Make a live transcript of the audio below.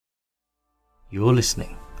You're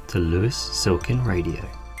listening to Lewis Silkin Radio.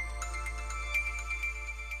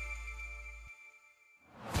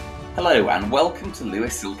 Hello and welcome to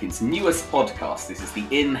Lewis Silkin's newest podcast. This is the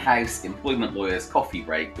in-house Employment Lawyers Coffee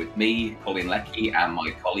Break with me, Colin Leckie, and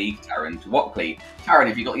my colleague, Taryn Dwockley. Taryn,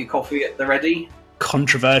 have you got your coffee at the ready?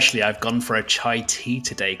 Controversially, I've gone for a chai tea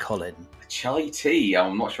today, Colin. Chai tea?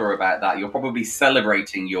 I'm not sure about that. You're probably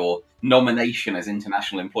celebrating your nomination as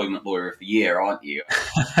International Employment Lawyer of the Year, aren't you?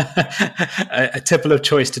 A typical of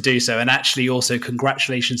choice to do so. And actually also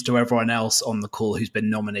congratulations to everyone else on the call who's been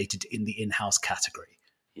nominated in the in-house category.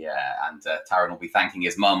 Yeah, and Taryn will be thanking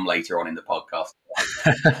his mum later on in the podcast.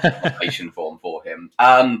 Nomination form for him.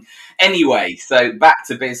 Anyway, so back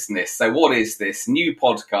to business. So what is this new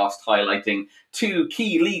podcast highlighting two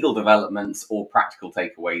key legal developments or practical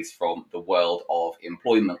takeaways from the world of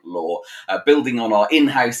employment law, building on our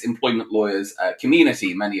in-house employment lawyers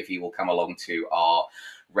community. Many of you will come along to our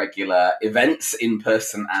regular events in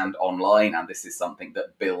person and online, and this is something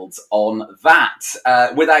that builds on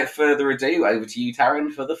that. Without further ado, over to you,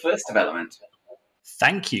 Taryn, for the first development.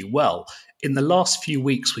 Thank you. Well, in the last few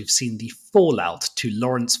weeks, we've seen the fallout to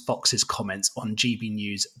Lawrence Fox's comments on GB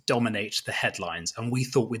News dominate the headlines, and we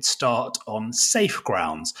thought we'd start on safe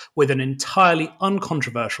grounds with an entirely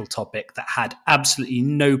uncontroversial topic that had absolutely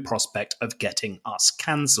no prospect of getting us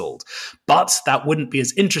cancelled. But that wouldn't be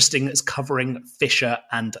as interesting as covering Fisher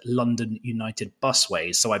and London United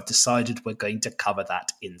Busways, so I've decided we're going to cover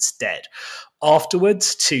that instead.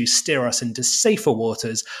 Afterwards, to steer us into safer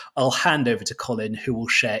waters, I'll hand over to Colin, who will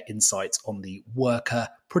share insights on the Worker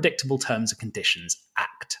Predictable Terms and Conditions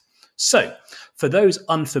Act. So, for those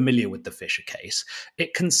unfamiliar with the Fisher case,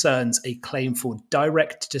 it concerns a claim for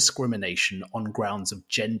direct discrimination on grounds of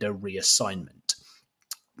gender reassignment.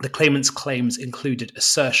 The claimant's claims included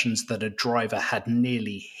assertions that a driver had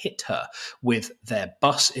nearly hit her with their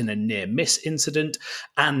bus in a near-miss incident,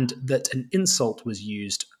 and that an insult was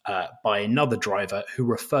used by another driver who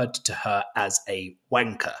referred to her as a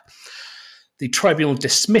wanker. The tribunal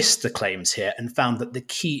dismissed the claims here and found that the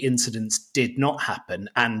key incidents did not happen,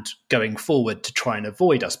 and going forward, to try and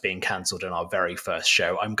avoid us being cancelled in our very first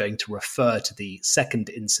show, I'm going to refer to the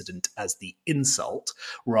second incident as the insult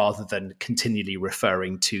rather than continually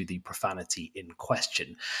referring to the profanity in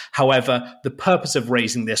question. However, the purpose of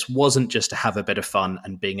raising this wasn't just to have a bit of fun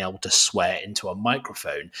and being able to swear into a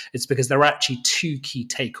microphone. It's because there are actually two key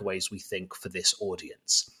takeaways, we think, for this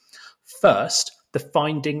audience. First, the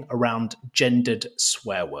finding around gendered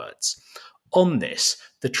swear words. On this,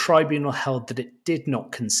 the tribunal held that it did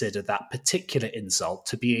not consider that particular insult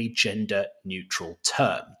to be a gender-neutral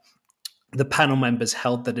term. The panel members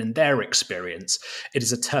held that in their experience, it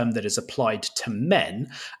is a term that is applied to men,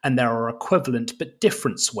 and there are equivalent but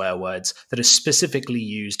different swear words that are specifically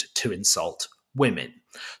used to insult women.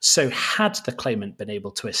 So had the claimant been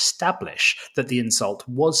able to establish that the insult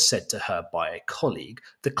was said to her by a colleague,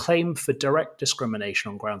 the claim for direct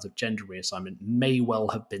discrimination on grounds of gender reassignment may well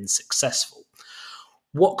have been successful.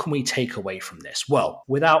 What can we take away from this? Well,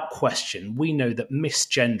 without question, we know that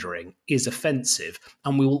misgendering is offensive,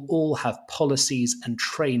 and we will all have policies and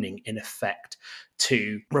training in effect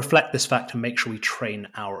to reflect this fact and make sure we train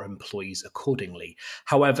our employees accordingly.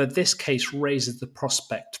 However, this case raises the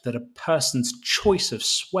prospect that a person's choice of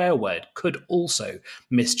swear word could also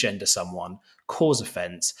misgender someone, cause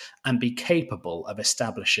offence, and be capable of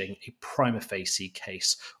establishing a prima facie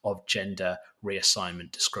case of gender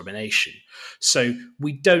reassignment discrimination. So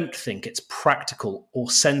we don't think it's practical or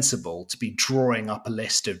sensible to be drawing up a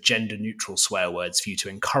list of gender-neutral swear words for you to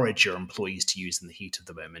encourage your employees to use in the heat of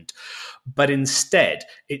the moment. But instead,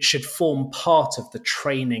 it should form part of the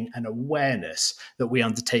training and awareness that we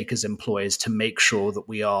undertake as employers to make sure that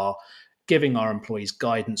we are giving our employees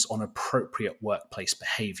guidance on appropriate workplace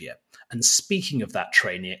behaviour. And speaking of that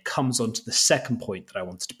training, it comes on to the second point that I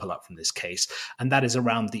wanted to pull up from this case, and that is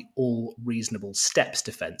around the all reasonable steps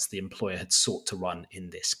defence the employer had sought to run in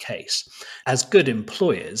this case. As good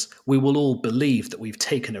employers, we will all believe that we've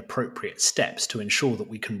taken appropriate steps to ensure that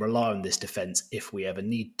we can rely on this defence if we ever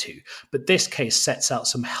need to. But this case sets out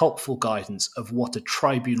some helpful guidance of what a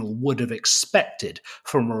tribunal would have expected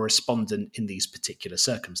from a respondent in these particular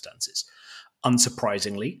circumstances.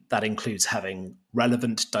 Unsurprisingly, that includes having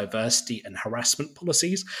relevant diversity and harassment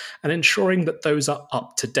policies and ensuring that those are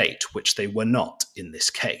up to date, which they were not in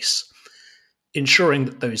this case. Ensuring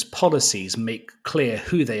that those policies make clear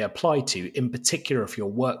who they apply to, in particular if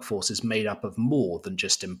your workforce is made up of more than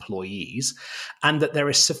just employees, and that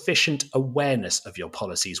there is sufficient awareness of your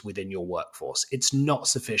policies within your workforce. It's not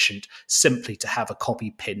sufficient simply to have a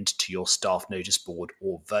copy pinned to your staff notice board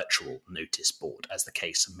or virtual notice board, as the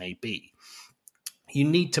case may be. You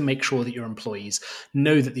need to make sure that your employees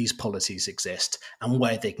know that these policies exist and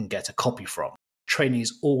where they can get a copy from. Training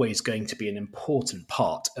is always going to be an important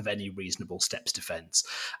part of any reasonable steps defence.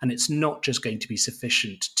 And it's not just going to be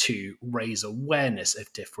sufficient to raise awareness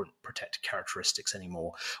of different protected characteristics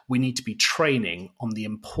anymore. We need to be training on the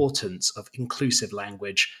importance of inclusive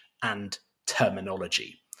language and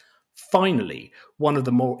terminology. Finally, one of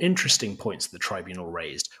the more interesting points the tribunal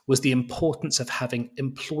raised was the importance of having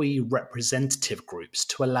employee representative groups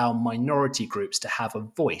to allow minority groups to have a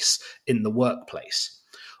voice in the workplace.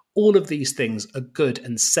 All of these things are good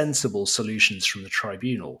and sensible solutions from the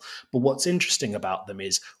tribunal, but what's interesting about them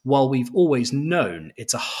is, while we've always known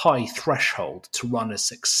it's a high threshold to run a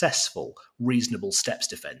successful, reasonable steps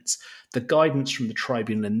defence, the guidance from the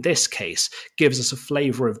tribunal in this case gives us a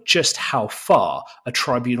flavour of just how far a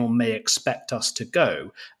tribunal may expect us to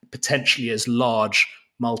go, potentially as large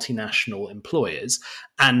multinational employers,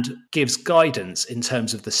 and gives guidance in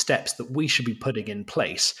terms of the steps that we should be putting in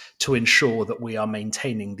place to ensure that we are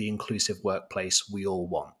maintaining the inclusive workplace we all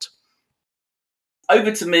want.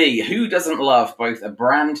 Over to me. Who doesn't love both a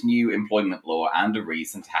brand new employment law and a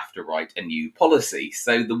reason to have to write a new policy?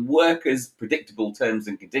 So the Workers' Predictable Terms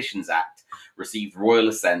and Conditions Act received royal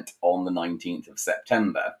assent on the 19th of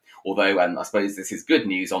September. Although, and I suppose this is good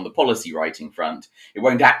news on the policy writing front, it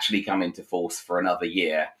won't actually come into force for another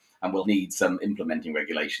year, and we'll need some implementing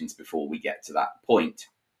regulations before we get to that point.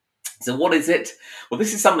 So what is it? Well,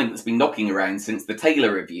 this is something that's been knocking around since the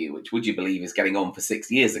Taylor Review, which, would you believe, is getting on for 6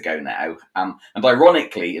 years ago now. And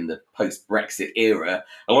ironically, in the post-Brexit era,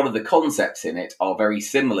 a lot of the concepts in it are very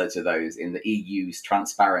similar to those in the EU's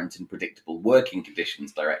Transparent and Predictable Working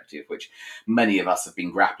Conditions Directive, which many of us have been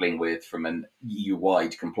grappling with from an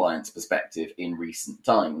EU-wide compliance perspective in recent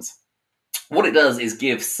times. What it does is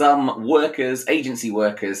give some workers, agency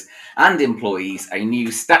workers, and employees a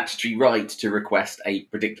new statutory right to request a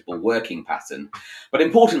predictable working pattern. But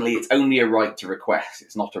importantly, it's only a right to request.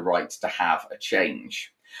 It's not a right to have a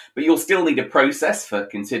change. But you'll still need a process for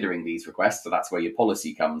considering these requests, so that's where your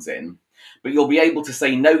policy comes in. But you'll be able to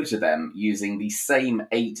say no to them using the same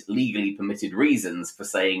 8 legally permitted reasons for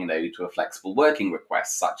saying no to a flexible working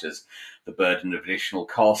request, such as the burden of additional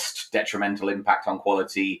cost, detrimental impact on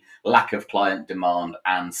quality, lack of client demand,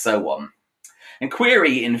 and so on. And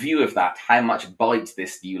query, in view of that, how much bite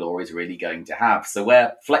this new law is really going to have. So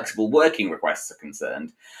where flexible working requests are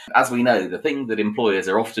concerned, as we know, the thing that employers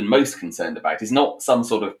are often most concerned about is not some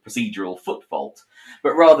sort of procedural foot fault,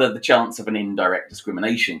 but rather the chance of an indirect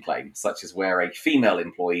discrimination claim, such as where a female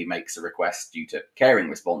employee makes a request due to caring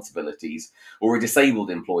responsibilities, or a disabled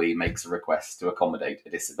employee makes a request to accommodate a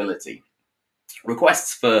disability.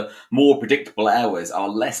 Requests for more predictable hours are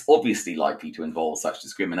less obviously likely to involve such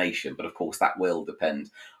discrimination, but of course that will depend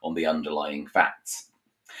on the underlying facts.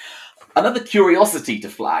 Another curiosity to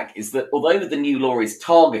flag is that although the new law is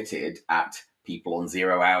targeted at people on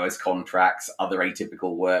 0 hours contracts, other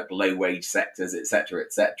atypical work, low wage sectors,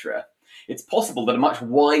 etc., it's possible that a much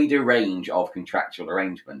wider range of contractual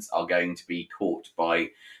arrangements are going to be caught by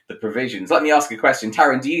the provisions. Let me ask a question.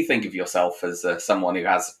 Taryn, do you think of yourself as someone who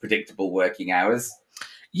has predictable working hours?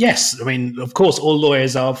 Yes. I mean, of course, all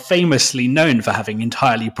lawyers are famously known for having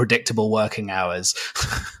entirely predictable working hours.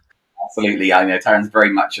 Absolutely. I know Taryn's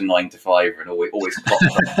very much a 9-to-5 and always clocks.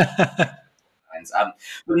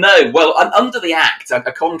 But no, well, under the Act,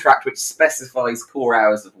 a contract which specifies core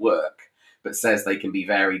hours of work but says they can be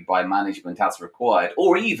varied by management as required,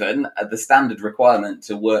 or even the standard requirement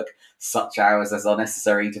to work such hours as are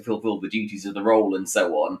necessary to fulfill the duties of the role and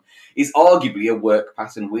so on, is arguably a work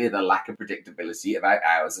pattern with a lack of predictability about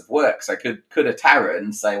hours of work. So could a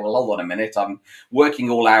Taryn say, well, hold on a minute, I'm working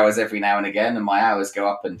all hours every now and again and my hours go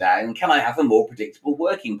up and down. Can I have a more predictable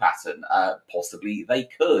working pattern? Possibly they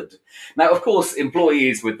could. Now, of course,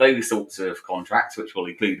 employees with those sorts of contracts, which will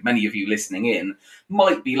include many of you listening in,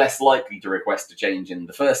 might be less likely to request a change in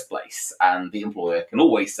the first place, and the employer can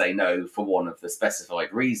always say no for one of the specified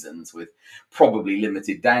reasons with probably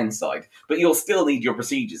limited downside. But you'll still need your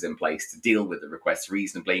procedures in place to deal with the request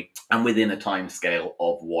reasonably and within a timescale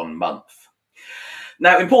of 1 month.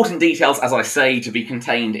 Now, important details, as I say, to be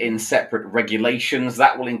contained in separate regulations.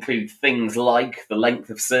 That will include things like the length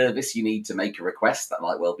of service you need to make a request. That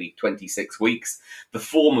might well be 26 weeks. The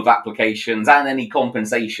form of applications and any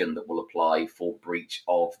compensation that will apply for breach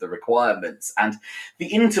of the requirements. And the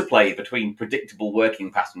interplay between predictable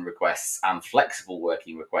working pattern requests and flexible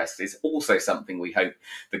working requests is also something we hope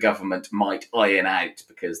the government might iron out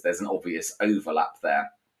because there's an obvious overlap there.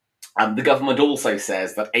 The government also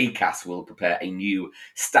says that ACAS will prepare a new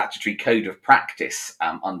statutory code of practice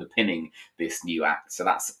underpinning this new act. So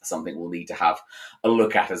that's something we'll need to have a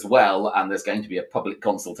look at as well. And there's going to be a public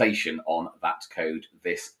consultation on that code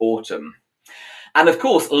this autumn. And of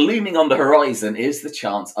course, looming on the horizon is the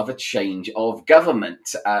chance of a change of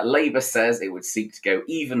government. Labour says it would seek to go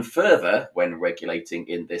even further when regulating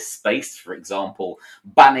in this space. For example,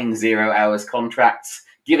 banning 0 hours contracts,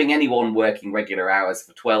 giving anyone working regular hours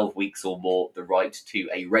for 12 weeks or more the right to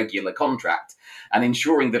a regular contract, and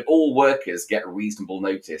ensuring that all workers get reasonable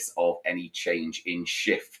notice of any change in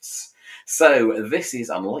shifts. So this is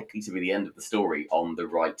unlikely to be the end of the story on the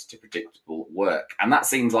right to predictable work. And that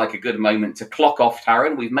seems like a good moment to clock off,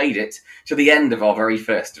 Taryn. We've made it to the end of our very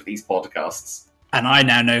first of these podcasts. And I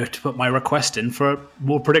now know to put my request in for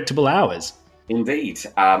more predictable hours. Indeed.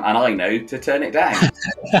 And I know to turn it down.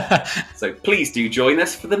 So please do join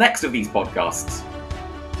us for the next of these podcasts.